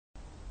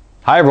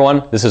Hi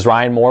everyone, this is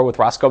Ryan Moore with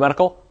Roscoe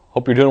Medical.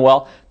 Hope you're doing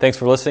well. Thanks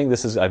for listening.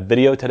 This is a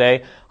video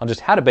today on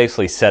just how to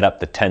basically set up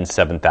the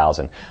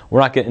 10-7000. We're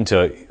not getting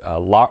into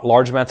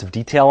large amounts of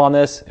detail on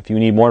this. If you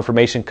need more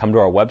information, come to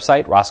our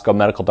website,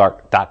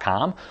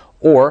 roscoemedical.com,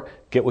 or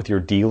get with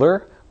your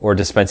dealer or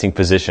dispensing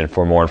physician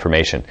for more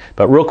information.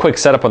 But real quick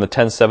setup on the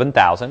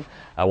 10-7000,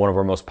 one of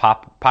our most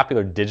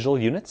popular digital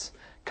units.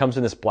 Comes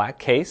in this black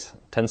case,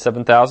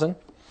 10-7000.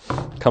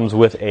 Comes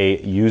with a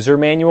user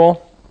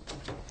manual,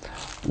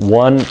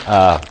 one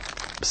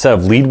set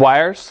of lead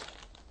wires,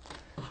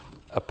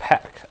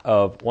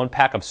 one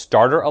pack of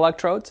starter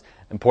electrodes.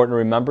 Important to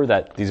remember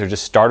that these are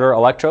just starter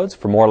electrodes.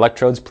 For more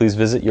electrodes, please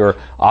visit your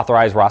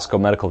authorized Roscoe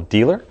Medical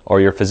dealer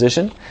or your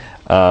physician.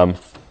 And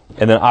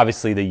then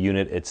obviously the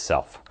unit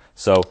itself.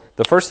 So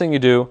the first thing you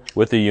do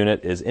with the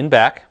unit is in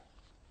back,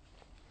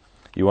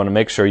 you want to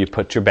make sure you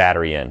put your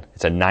battery in.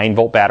 It's a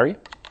 9-volt battery.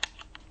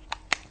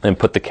 And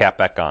put the cap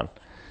back on.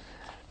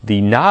 The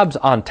knobs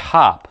on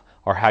top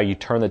are how you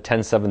turn the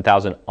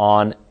 10-7000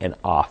 on and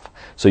off.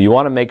 So you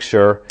want to make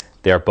sure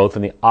they are both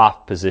in the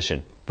off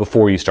position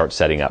before you start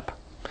setting up.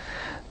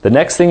 The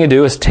next thing you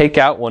do is take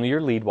out one of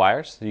your lead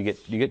wires. You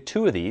get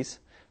two of these.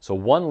 So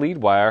one lead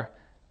wire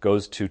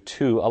goes to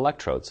 2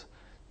 electrodes.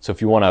 So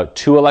if you want a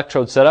 2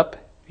 electrode setup,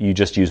 you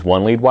just use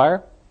 1 lead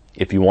wire.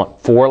 If you want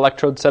 4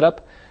 electrode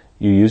setup,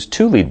 you use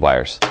 2 lead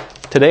wires.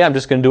 Today I'm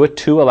just going to do a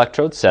 2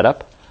 electrode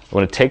setup. I'm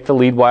going to take the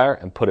lead wire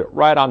and put it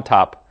right on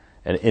top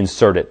and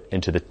insert it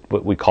into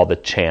what we call the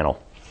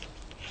channel.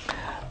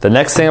 The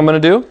next thing I'm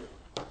going to do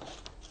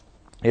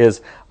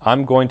is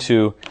I'm going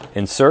to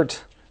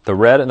insert the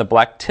red and the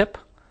black tip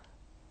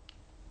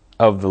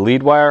of the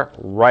lead wire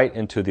right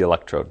into the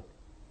electrode.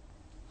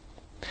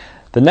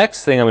 The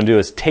next thing I'm going to do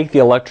is take the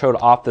electrode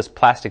off this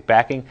plastic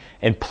backing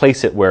and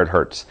place it where it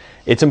hurts.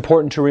 It's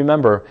important to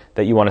remember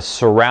that you want to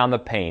surround the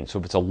pain. So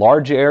if it's a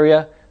large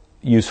area,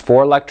 use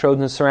 4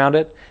 electrodes and surround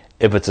it.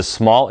 If it's a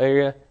small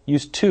area,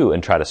 use 2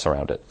 and try to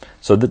surround it.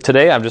 So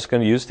today I'm just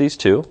going to use these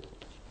 2.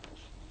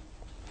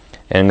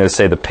 And I'm going to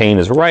say the pain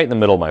is right in the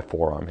middle of my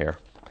forearm here.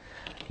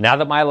 Now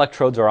that my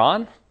electrodes are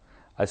on,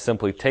 I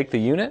simply take the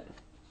unit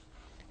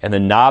and the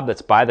knob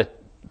that's by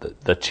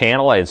the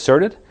channel I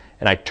inserted,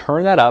 and I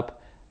turn that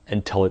up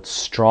until it's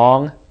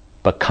strong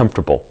but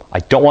comfortable. I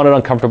don't want it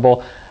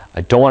uncomfortable.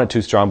 I don't want it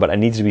too strong, but it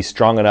needs to be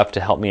strong enough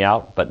to help me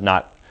out, but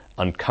not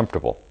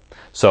uncomfortable.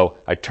 So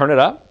I turn it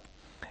up.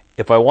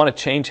 If I want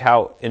to change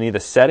any of the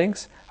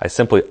settings, I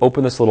simply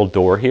open this little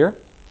door here.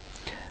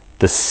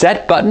 The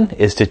set button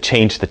is to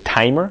change the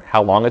timer,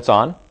 how long it's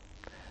on,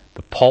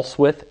 the pulse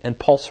width and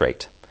pulse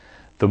rate.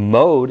 The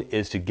mode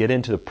is to get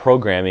into the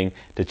programming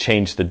to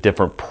change the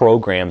different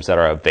programs that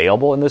are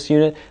available in this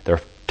unit. There are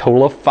a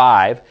total of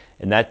 5,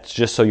 and that's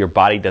just so your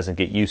body doesn't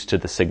get used to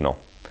the signal.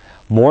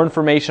 More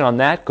information on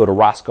that, go to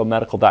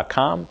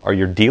roscoemedical.com or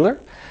your dealer.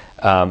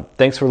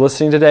 Thanks for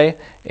listening today,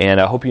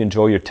 and I hope you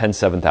enjoy your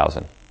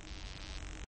 10-7000.